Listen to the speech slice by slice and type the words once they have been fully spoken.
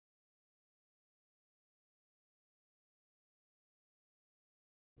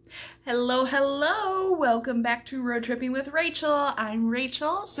Hello, hello! Welcome back to Road Tripping with Rachel. I'm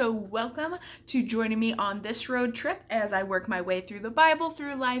Rachel, so welcome to joining me on this road trip as I work my way through the Bible,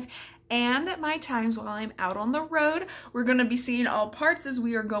 through life, and my times while I'm out on the road. We're going to be seeing all parts as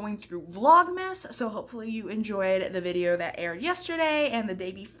we are going through Vlogmas, so hopefully you enjoyed the video that aired yesterday and the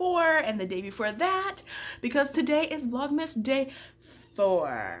day before that, because today is Vlogmas Day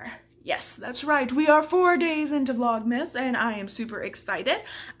 4. Yes, that's right. We are 4 days into Vlogmas and I am super excited.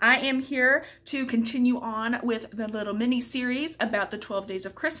 I am here to continue on with the little mini series about the 12 days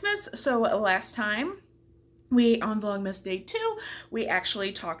of Christmas. So last time on Vlogmas Day 2, we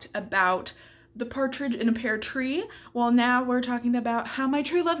actually talked about the partridge in a pear tree. Well, now we're talking about how my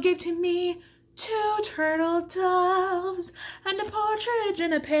true love gave to me 2 turtle doves and a partridge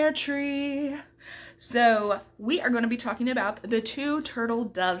in a pear tree. So we are going to be talking about the 2 turtle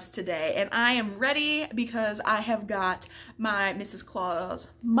doves today, and I am ready because I have got my Mrs.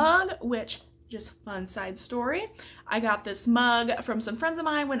 Claus mug, which, just fun side story, I got this mug from some friends of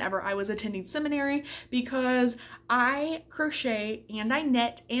mine whenever I was attending seminary because I crochet and I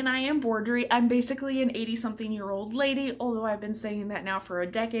knit and I embroidery. I'm basically an 80-something-year-old lady, although I've been saying that now for a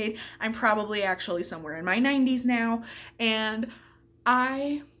decade. I'm probably actually somewhere in my 90s now, and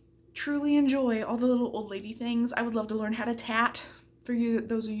I truly enjoy all the little old lady things. I would love to learn how to tat. For you,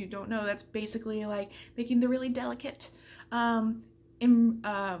 those of you who don't know, that's basically like making the really delicate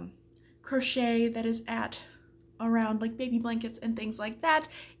crochet that is at around like baby blankets and things like that.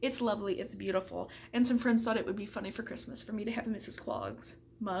 It's lovely, it's beautiful. And some friends thought it would be funny for Christmas for me to have a Mrs. Claus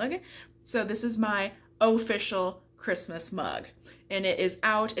mug. So this is my official Christmas mug, and it is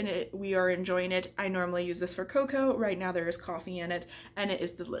out and we are enjoying it. I normally use this for cocoa. Right now there is coffee in it and it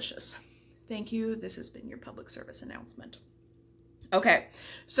is delicious. Thank you. This has been your public service announcement. Okay,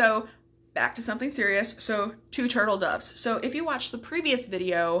 so back to something serious. So 2 turtle doves. So if you watched the previous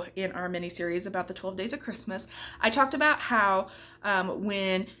video in our mini series about the 12 days of Christmas, I talked about how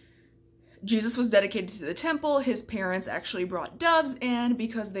when Jesus was dedicated to the temple, his parents actually brought doves in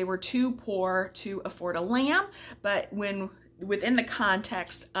because they were too poor to afford a lamb. But within the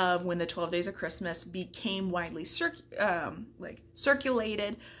context of when the 12 days of Christmas became widely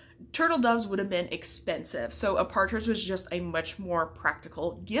circulated, turtle doves would have been expensive. So a partridge was just a much more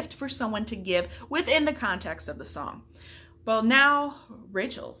practical gift for someone to give within the context of the song. Well, now,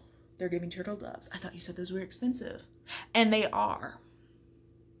 Rachel, they're giving turtle doves. I thought you said those were expensive. And they are.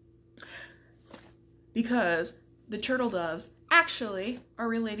 Because the turtle doves actually are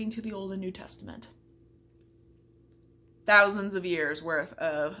relating to the Old and New Testament. Thousands of years worth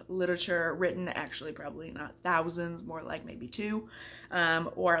of literature written, actually probably not thousands, more like maybe 2,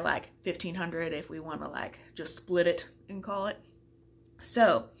 or like 1500 if we want to like just split it and call it.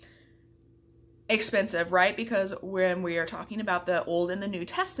 So expensive, right? Because when we are talking about the Old and the New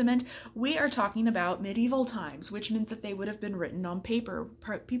Testament, we are talking about medieval times, which meant that they would have been written on paper.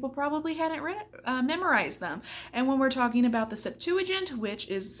 People probably hadn't memorized them. And when we're talking about the Septuagint, which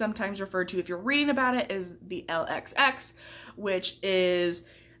is sometimes referred to, if you're reading about it, as the LXX, which is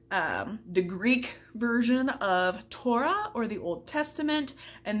the Greek version of Torah or the Old Testament,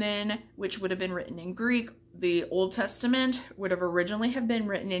 and then which would have been written in Greek. The Old Testament would have originally have been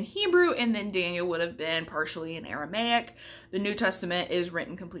written in Hebrew, and then Daniel would have been partially in Aramaic. The New Testament is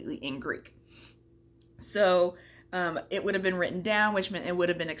written completely in Greek. So it would have been written down, which meant it would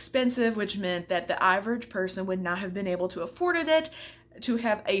have been expensive, which meant that the average person would not have been able to afford it,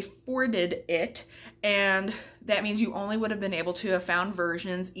 and that means you only would have been able to have found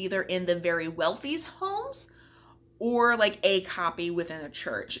versions either in the very wealthy's homes or like a copy within a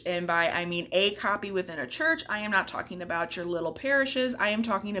church. And by I mean a copy within a church, I am not talking about your little parishes. I am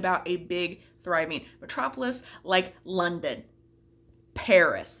talking about a big, thriving metropolis like London,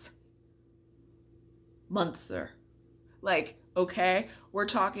 Paris, Munster. Like, okay, we're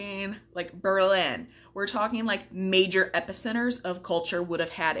talking like Berlin. We're talking like major epicenters of culture would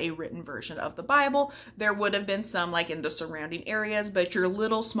have had a written version of the Bible. There would have been some like in the surrounding areas, but your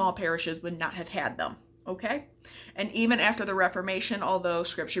little small parishes would not have had them. Okay? And even after the Reformation, although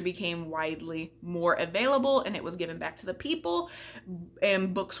scripture became widely more available and it was given back to the people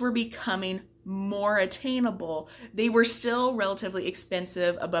and books were becoming more attainable, they were still relatively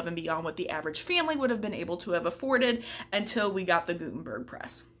expensive above and beyond what the average family would have been able to have afforded until we got the Gutenberg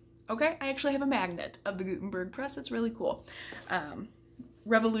press. Okay? I actually have a magnet of the Gutenberg press. It's really cool.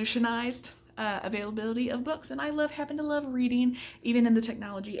 Revolutionized availability of books, and I happen to love reading even in the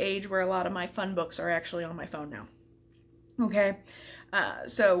technology age where a lot of my fun books are actually on my phone now. Okay,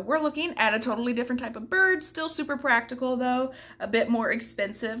 so we're looking at a totally different type of bird, still super practical though, a bit more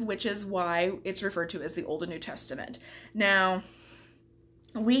expensive, which is why it's referred to as the Old and New Testament. Now,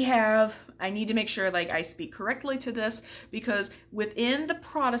 I need to make sure like I speak correctly to this, because within the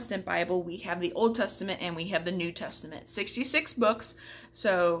Protestant Bible, we have the Old Testament and we have the New Testament, 66 books.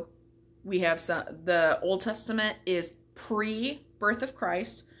 So we have the Old Testament is pre-birth of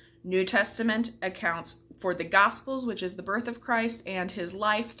Christ. New Testament accounts for the Gospels, which is the birth of Christ and his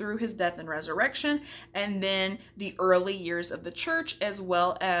life through his death and resurrection, and then the early years of the church, as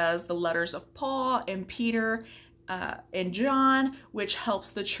well as the letters of Paul and Peter and John, which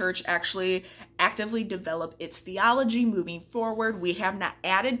helps the church actually actively develop its theology moving forward. We have not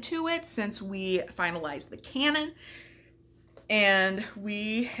added to it since we finalized the canon. And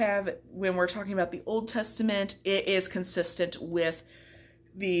we have, when we're talking about the Old Testament, it is consistent with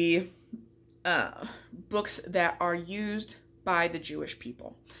the books that are used by the Jewish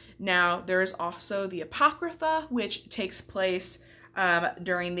people. Now, there is also the Apocrypha, which takes place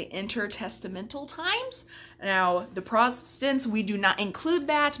during the intertestamental times. Now, the Protestants, we do not include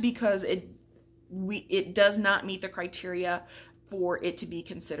that because it does not meet the criteria for it to be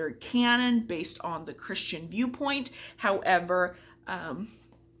considered canon based on the Christian viewpoint. However,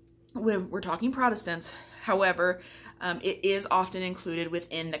 when we're talking Protestants, however, it is often included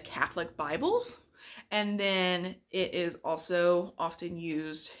within the Catholic Bibles. And then it is also often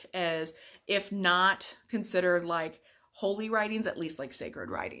used as, if not considered like holy writings, at least like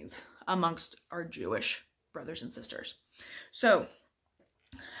sacred writings amongst our Jewish brothers and sisters. So,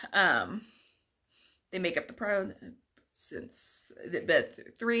 they make up the since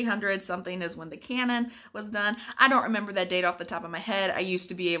 300 something is when the canon was done. I don't remember that date off the top of my head. I used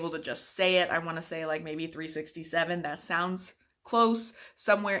to be able to just say it. I want to say like maybe 367. That sounds close,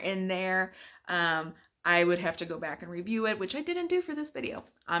 somewhere in there. I would have to go back and review it, which I didn't do for this video.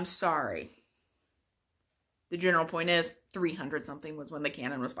 I'm sorry. The general point is 300 something was when the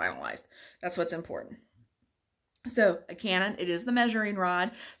canon was finalized. That's what's important. So a canon, it is the measuring rod.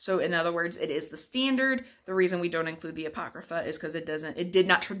 So in other words, it is the standard. The reason we don't include the Apocrypha is because it did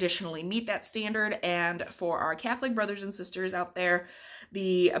not traditionally meet that standard. And for our Catholic brothers and sisters out there,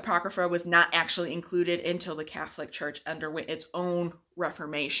 the Apocrypha was not actually included until the Catholic Church underwent its own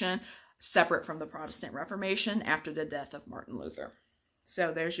Reformation, separate from the Protestant Reformation after the death of Martin Luther.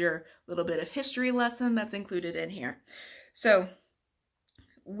 So there's your little bit of history lesson that's included in here. So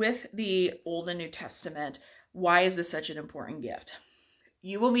with the Old and New Testament, why is this such an important gift?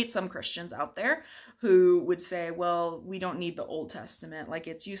 You will meet some Christians out there who would say, well, we don't need the Old Testament. Like,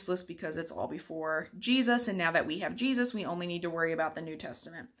 it's useless because it's all before Jesus. And now that we have Jesus, we only need to worry about the New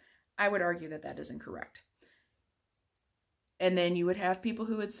Testament. I would argue that that is incorrect. And then you would have people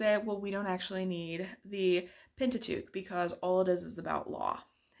who would say, well, we don't actually need the Pentateuch because all it is about law.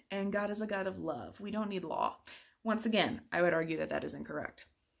 And God is a God of love. We don't need law. Once again, I would argue that that is incorrect.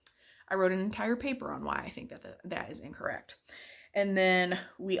 I wrote an entire paper on why I think that that is incorrect. And then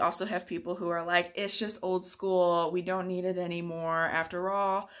we also have people who are like, it's just old school. We don't need it anymore. After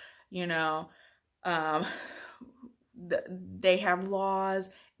all, you know, they have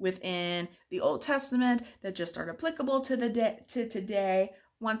laws within the Old Testament that just aren't applicable to today.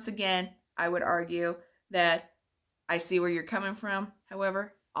 Once again, I would argue that I see where you're coming from.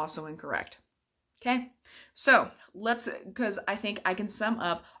 However, also incorrect. Okay, so because I think I can sum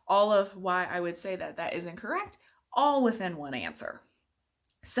up all of why I would say that that is incorrect, all within one answer.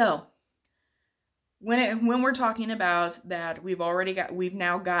 So when we're talking about that we've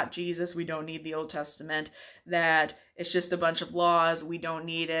now got Jesus, we don't need the Old Testament, that it's just a bunch of laws, we don't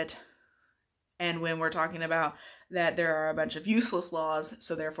need it. And when we're talking about that there are a bunch of useless laws,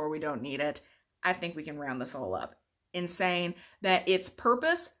 so therefore we don't need it, I think we can round this all up in saying that its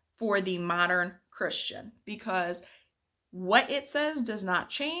purpose for the modern Christian, because what it says does not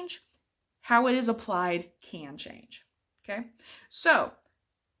change. How it is applied can change. Okay, so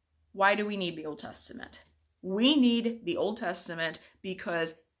why do we need the Old Testament? We need the Old Testament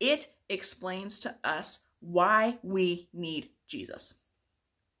because it explains to us why we need Jesus.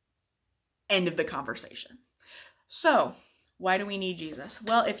 End of the conversation. So why do we need Jesus?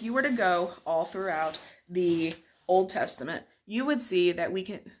 Well, if you were to go all throughout the Old Testament, you would see that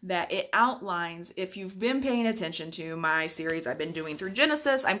that it outlines, if you've been paying attention to my series I've been doing through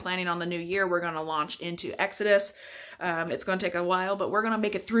Genesis, I'm planning on the new year, we're going to launch into Exodus. It's going to take a while, but we're going to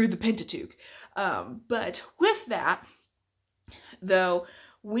make it through the Pentateuch. But with that, though,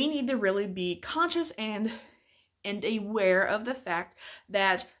 we need to really be conscious and aware of the fact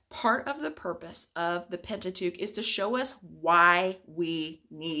that part of the purpose of the Pentateuch is to show us why we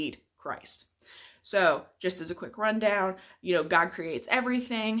need Christ. So just as a quick rundown, you know, God creates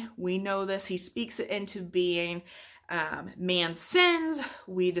everything. We know this. He speaks it into being. Man sins.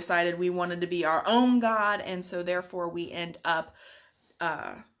 We decided we wanted to be our own God. And so therefore we end up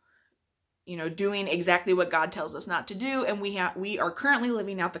doing exactly what God tells us not to do, and we are currently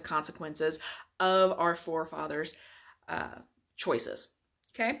living out the consequences of our forefathers' choices.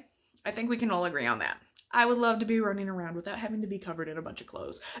 Okay? I think we can all agree on that. I would love to be running around without having to be covered in a bunch of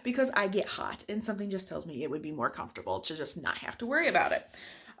clothes because I get hot, and something just tells me it would be more comfortable to just not have to worry about it.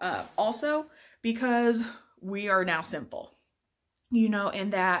 Also, because we are now sinful,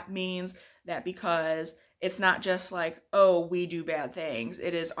 and that means that because it's not just like, oh, we do bad things.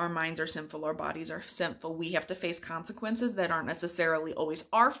 It is our minds are sinful, our bodies are sinful. We have to face consequences that aren't necessarily always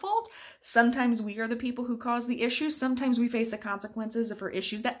our fault. Sometimes we are the people who cause the issues. Sometimes we face the consequences for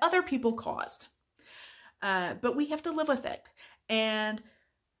issues that other people caused. But we have to live with it. And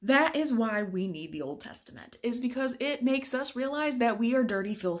that is why we need the Old Testament, is because it makes us realize that we are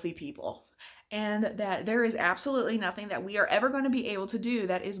dirty, filthy people. And that there is absolutely nothing that we are ever going to be able to do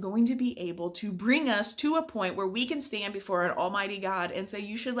that is going to be able to bring us to a point where we can stand before an almighty God and say,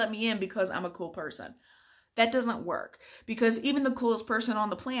 you should let me in because I'm a cool person. That doesn't work, because even the coolest person on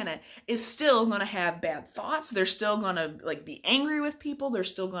the planet is still going to have bad thoughts. They're still going to be angry with people. They're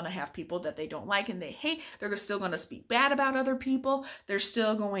still going to have people that they don't like and they hate. They're still going to speak bad about other people. They're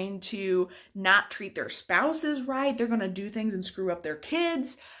still going to not treat their spouses right. They're going to do things and screw up their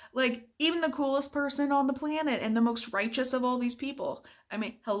kids. Even the coolest person on the planet and the most righteous of all these people. I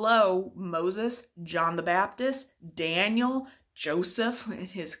mean, hello, Moses, John the Baptist, Daniel, Joseph in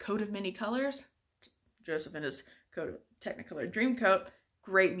his coat of many colors. Joseph in his coat of Technicolor Dreamcoat.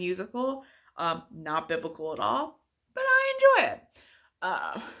 Great musical. Not biblical at all, but I enjoy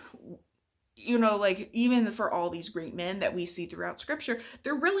it. Even for all these great men that we see throughout Scripture,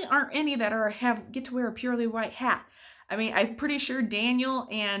 there really aren't any that get to wear a purely white hat. I mean, I'm pretty sure Daniel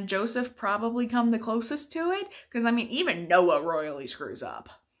and Joseph probably come the closest to it, because, even Noah royally screws up.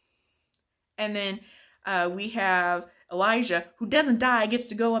 And then we have Elijah, who doesn't die, gets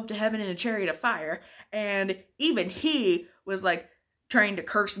to go up to heaven in a chariot of fire, and even he was, trying to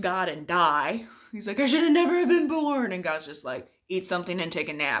curse God and die. He's like, I should have never been born, and God's just like, eat something and take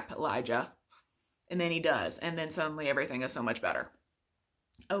a nap, Elijah. And then he does, and then suddenly everything is so much better.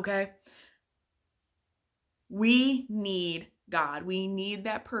 Okay? We need God. We need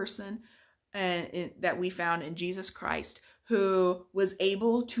that person that we found in Jesus Christ, who was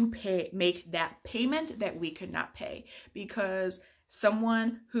able to make that payment that we could not pay, because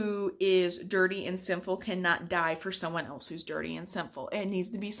someone who is dirty and sinful cannot die for someone else who's dirty and sinful. It needs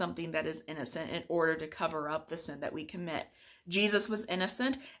to be something that is innocent in order to cover up the sin that we commit. Jesus was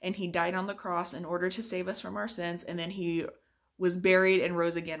innocent, and he died on the cross in order to save us from our sins, and then he was buried and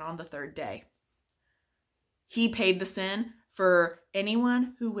rose again on the third day. He paid the sin for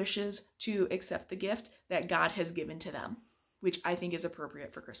anyone who wishes to accept the gift that God has given to them, which I think is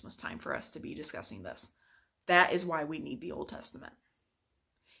appropriate for Christmas time for us to be discussing this. That is why we need the Old Testament.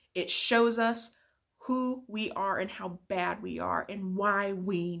 It shows us who we are and how bad we are and why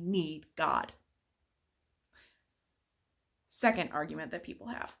we need God. Second argument that people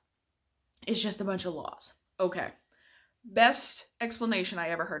have is just a bunch of laws. Okay. Best explanation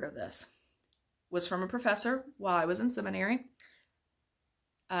I ever heard of this was from a professor while I was in seminary,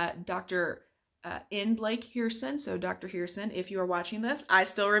 Dr. N. Blake Hearson. So Dr. Hearson, if you are watching this, I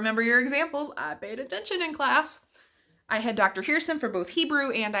still remember your examples. I paid attention in class. I had Dr. Hearson for both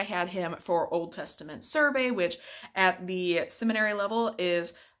Hebrew, and I had him for Old Testament survey, which at the seminary level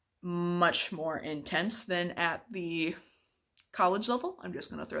is much more intense than at the college level. I'm just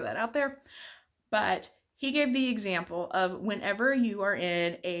going to throw that out there. But he gave the example of whenever you are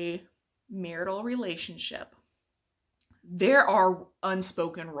in a marital relationship, there are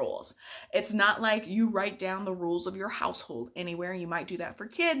unspoken rules. It's not like you write down the rules of your household anywhere. You might do that for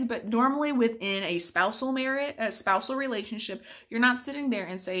kids, but normally within a spousal relationship, you're not sitting there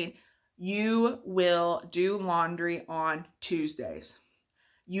and saying, you will do laundry on Tuesdays.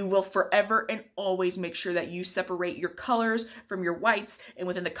 You will forever and always make sure that you separate your colors from your whites, and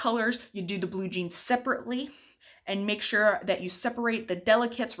within the colors, you do the blue jeans separately. And make sure that you separate the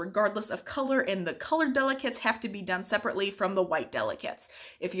delicates regardless of color, and the colored delicates have to be done separately from the white delicates.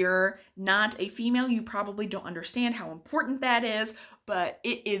 If you're not a female, you probably don't understand how important that is, but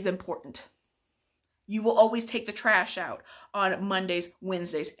it is important. You will always take the trash out on Mondays,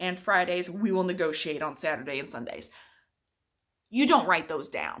 Wednesdays, and Fridays. We will negotiate on Saturday and Sundays. You don't write those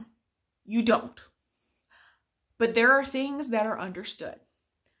down. You don't. But there are things that are understood.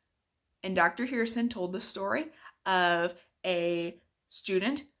 And Dr. Hearson told the story of a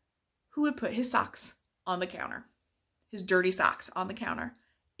student who would put his socks on the counter, his dirty socks on the counter.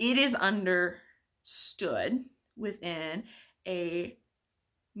 It is understood within a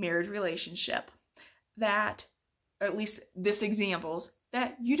marriage relationship that at least this examples,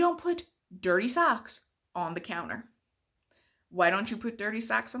 that you don't put dirty socks on the counter. Why don't you put dirty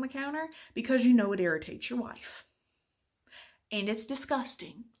socks on the counter? Because you know it irritates your wife. And it's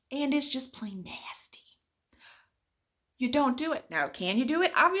disgusting. And it's just plain nasty. You don't do it. Now, can you do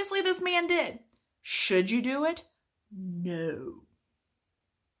it? Obviously, this man did. Should you do it? No.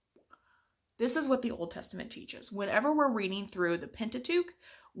 This is what the Old Testament teaches. Whenever we're reading through the Pentateuch,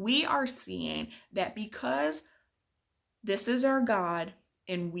 we are seeing that because this is our God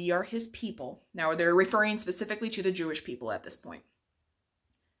and we are his people. Now, they're referring specifically to the Jewish people at this point.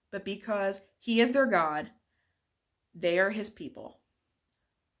 But because he is their God, they are his people.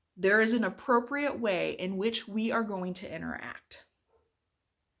 There is an appropriate way in which we are going to interact.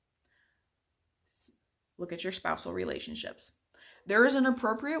 Look at your spousal relationships. There is an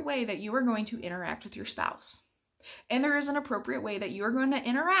appropriate way that you are going to interact with your spouse. And there is an appropriate way that you are going to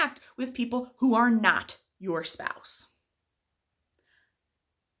interact with people who are not your spouse.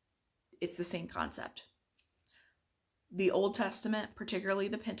 It's the same concept. The Old Testament, particularly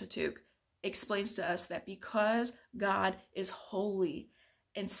the Pentateuch, explains to us that because God is holy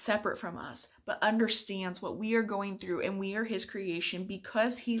and separate from us, but understands what we are going through and we are his creation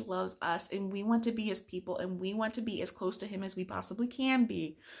because he loves us and we want to be his people and we want to be as close to him as we possibly can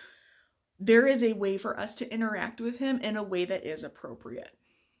be, there is a way for us to interact with him in a way that is appropriate.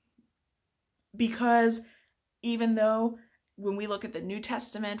 Because even though when we look at the New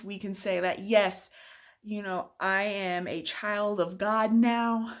Testament, we can say that, yes, I am a child of God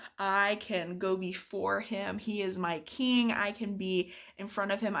now. I can go before him. He is my king. I can be in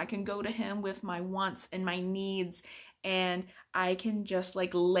front of him. I can go to him with my wants and my needs, and I can just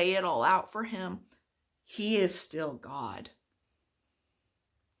lay it all out for him. He is still God.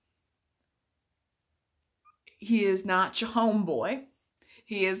 He is not your homeboy.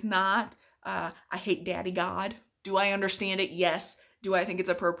 He is not, I hate daddy God. Do I understand it? Yes. Do I think it's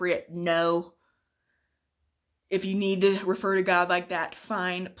appropriate? No. If you need to refer to God like that,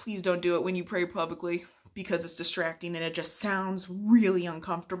 fine. Please don't do it when you pray publicly because it's distracting and it just sounds really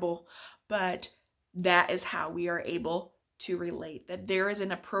uncomfortable. But that is how we are able to relate. That there is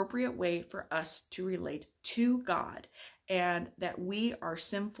an appropriate way for us to relate to God. And that we are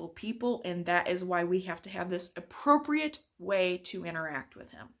sinful people. And that is why we have to have this appropriate way to interact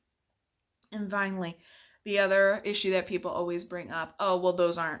with him. And finally, the other issue that people always bring up, oh, well,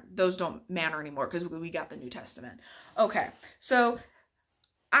 those don't matter anymore because we got the New Testament. Okay, so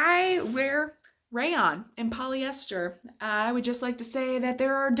I wear rayon and polyester. I would just like to say that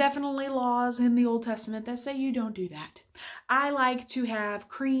there are definitely laws in the Old Testament that say you don't do that. I like to have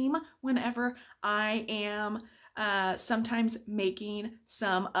cream whenever I am sometimes making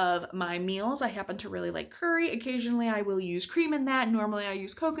some of my meals. I happen to really like curry. Occasionally I will use cream in that. Normally I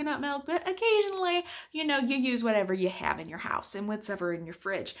use coconut milk, but occasionally, you use whatever you have in your house and whatever in your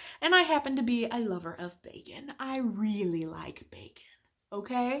fridge. And I happen to be a lover of bacon. I really like bacon.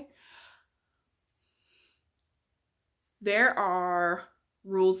 Okay? There are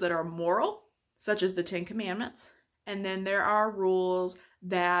rules that are moral, such as the Ten Commandments. And then there are rules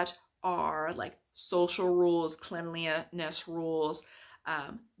that are social rules, cleanliness rules.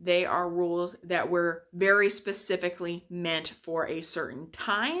 They are rules that were very specifically meant for a certain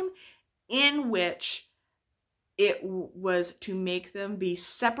time in which it was to make them be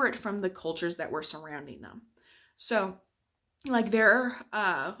separate from the cultures that were surrounding them. So,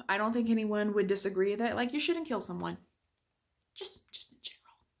 I don't think anyone would disagree that, you shouldn't kill someone. Just in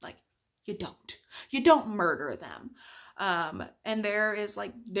general. You don't murder them. And there is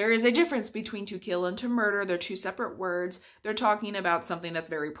a difference between to kill and to murder. They're two separate words. They're talking about something that's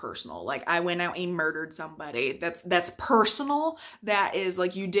very personal. I went out and murdered somebody. That's personal. That is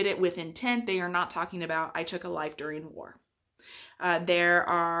you did it with intent. They are not talking about I took a life during war. There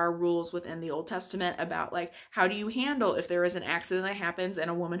are rules within the Old Testament about how do you handle if there is an accident that happens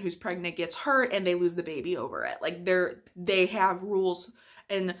and a woman who's pregnant gets hurt and they lose the baby over it. They have rules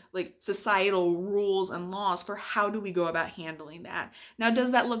and societal rules and laws for how do we go about handling that. Now,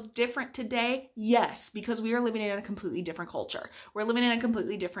 does that look different today? Yes, because we are living in a completely different culture. We're living in a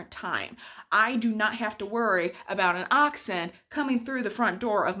completely different time. I do not have to worry about an oxen coming through the front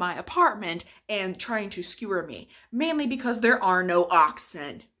door of my apartment and trying to skewer me, mainly because there are no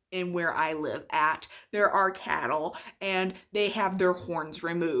oxen in where I live at. There are cattle and they have their horns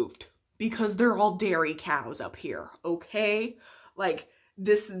removed because they're all dairy cows up here, okay?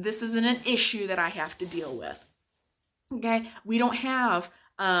 This isn't an issue that I have to deal with. Okay? We don't have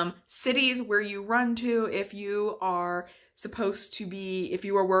cities where you run to if you are if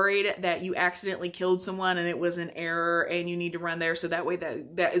you were worried that you accidentally killed someone and it was an error and you need to run there. So that way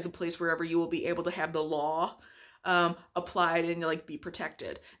that is a place wherever you will be able to have the law applied and like be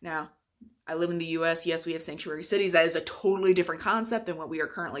protected. Now, I live in the US. Yes, we have sanctuary cities. That is a totally different concept than what we are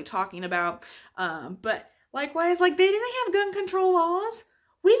currently talking about. But likewise, like they didn't have gun control laws.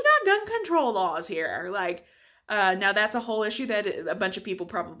 We've got gun control laws here. Like, now that's a whole issue that a bunch of people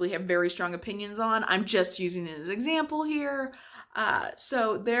probably have very strong opinions on. I'm just using it as an example here.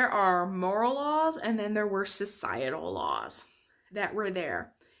 So there are moral laws, and then there were societal laws that were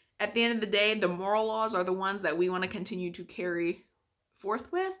there. At the end of the day, the moral laws are the ones that we want to continue to carry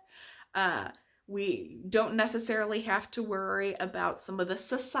forth with. We don't necessarily have to worry about some of the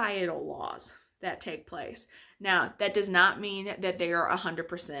societal laws that take place. Now, that does not mean that they are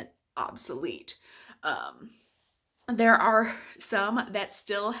 100% obsolete. There are some that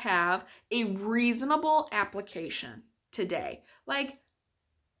still have a reasonable application today. Like,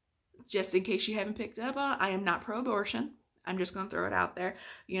 just in case you haven't picked up, I am not pro-abortion. I'm just going to throw it out there.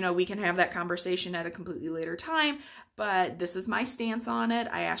 You know, we can have that conversation at a completely later time, but this is my stance on it.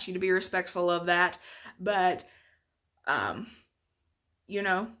 I ask you to be respectful of that. But, you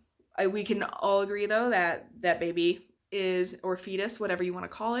know, we can all agree, though, that that baby is, or fetus, whatever you want to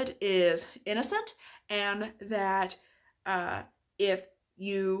call it, is innocent. And that if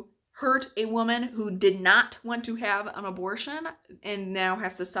you hurt a woman who did not want to have an abortion and now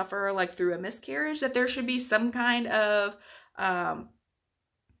has to suffer like through a miscarriage, that there should be some kind of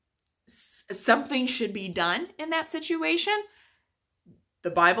something should be done in that situation.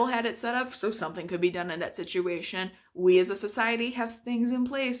 The Bible had it set up so something could be done in that situation. We as a society have things in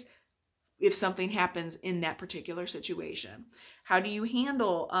place if something happens in that particular situation. How do you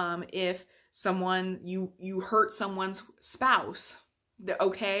handle if someone, you hurt someone's spouse?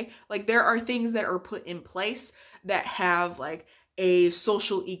 Okay, like there are things that are put in place that have like a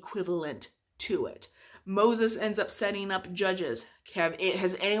social equivalent to it. Moses ends up setting up judges.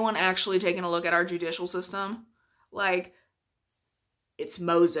 Has anyone actually taken a look at our judicial system? Like, it's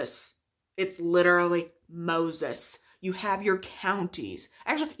Moses. It's literally Moses. You have your counties.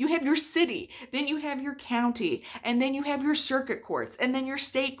 Actually, you have your city. Then you have your county. And then you have your circuit courts. And then your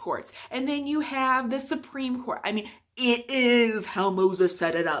state courts. And then you have the Supreme Court. I mean, it is how Moses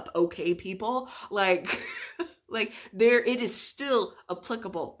set it up, okay, people? Like, it is still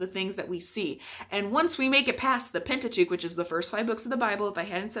applicable, the things that we see. And once we make it past the Pentateuch, which is the first 5 books of the Bible, if I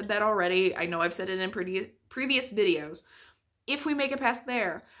hadn't said that already, I know I've said it in previous videos. If we make it past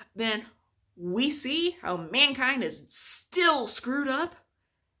there, then we see how mankind is still screwed up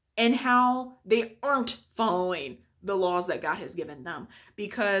and how they aren't following the laws that God has given them.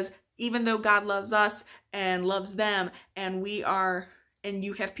 Because even though God loves us and loves them, and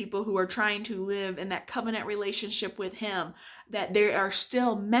you have people who are trying to live in that covenant relationship with him, that they are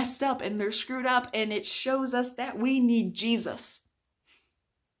still messed up and they're screwed up, and it shows us that we need Jesus.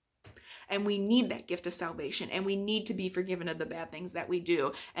 And we need that gift of salvation, and we need to be forgiven of the bad things that we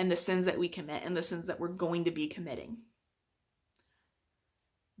do, and the sins that we commit, and the sins that we're going to be committing.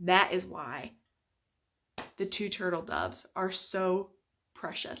 That is why the 2 turtle doves are so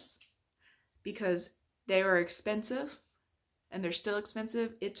precious, because they are expensive, and they're still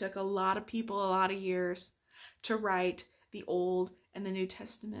expensive. It took a lot of people a lot of years to write the Old and the New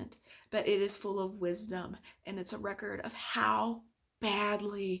Testament, but it is full of wisdom, and it's a record of how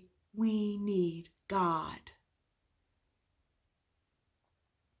badly we need God.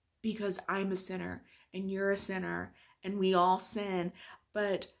 Because I'm a sinner, and you're a sinner, and we all sin,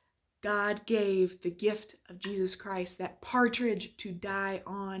 but God gave the gift of Jesus Christ, that partridge, to die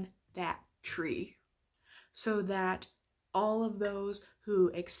on that tree, so that all of those who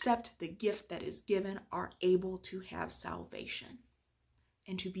accept the gift that is given are able to have salvation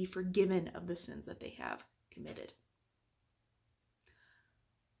and to be forgiven of the sins that they have committed.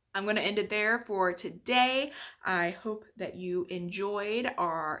 I'm going to end it there for today. I hope that you enjoyed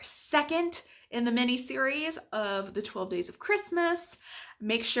our second in the mini-series of the 12 Days of Christmas.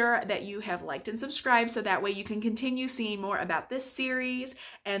 Make sure that you have liked and subscribed so that way you can continue seeing more about this series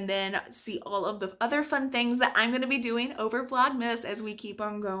and then see all of the other fun things that I'm going to be doing over Vlogmas as we keep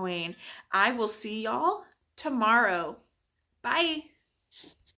on going. I will see y'all tomorrow. Bye.